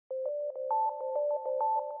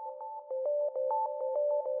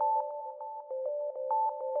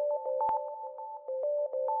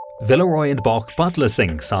Villeroy Boch butler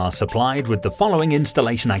sinks are supplied with the following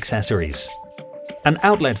installation accessories: an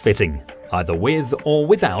outlet fitting, either with or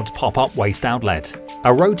without pop-up waste outlet,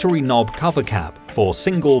 a rotary knob cover cap for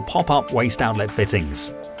single pop-up waste outlet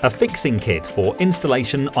fittings, a fixing kit for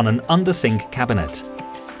installation on an under-sink cabinet,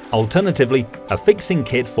 alternatively a fixing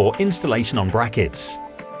kit for installation on brackets.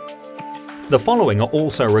 The following are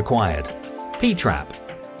also required: P-trap,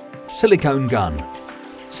 silicone gun,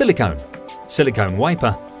 silicone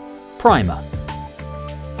wiper, primer.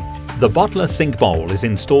 The butler sink bowl is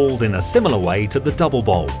installed in a similar way to the double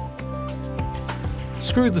bowl.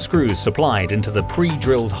 Screw the screws supplied into the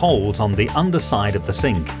pre-drilled holes on the underside of the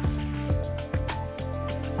sink.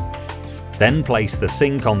 Then place the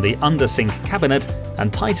sink on the under-sink cabinet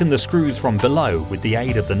and tighten the screws from below with the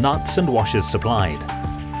aid of the nuts and washers supplied.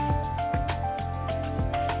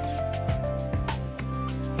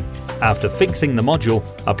 After fixing the module,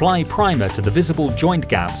 apply primer to the visible joint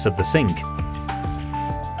gaps of the sink.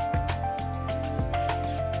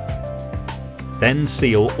 Then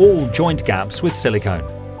seal all joint gaps with silicone.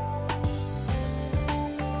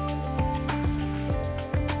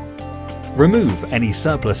 Remove any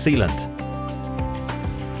surplus sealant.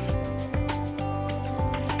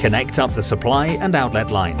 Connect up the supply and outlet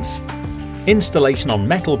lines. Installation on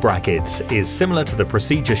metal brackets is similar to the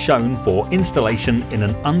procedure shown for installation in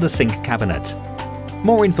an under-sink cabinet.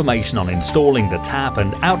 More information on installing the tap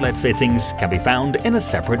and outlet fittings can be found in a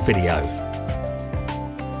separate video.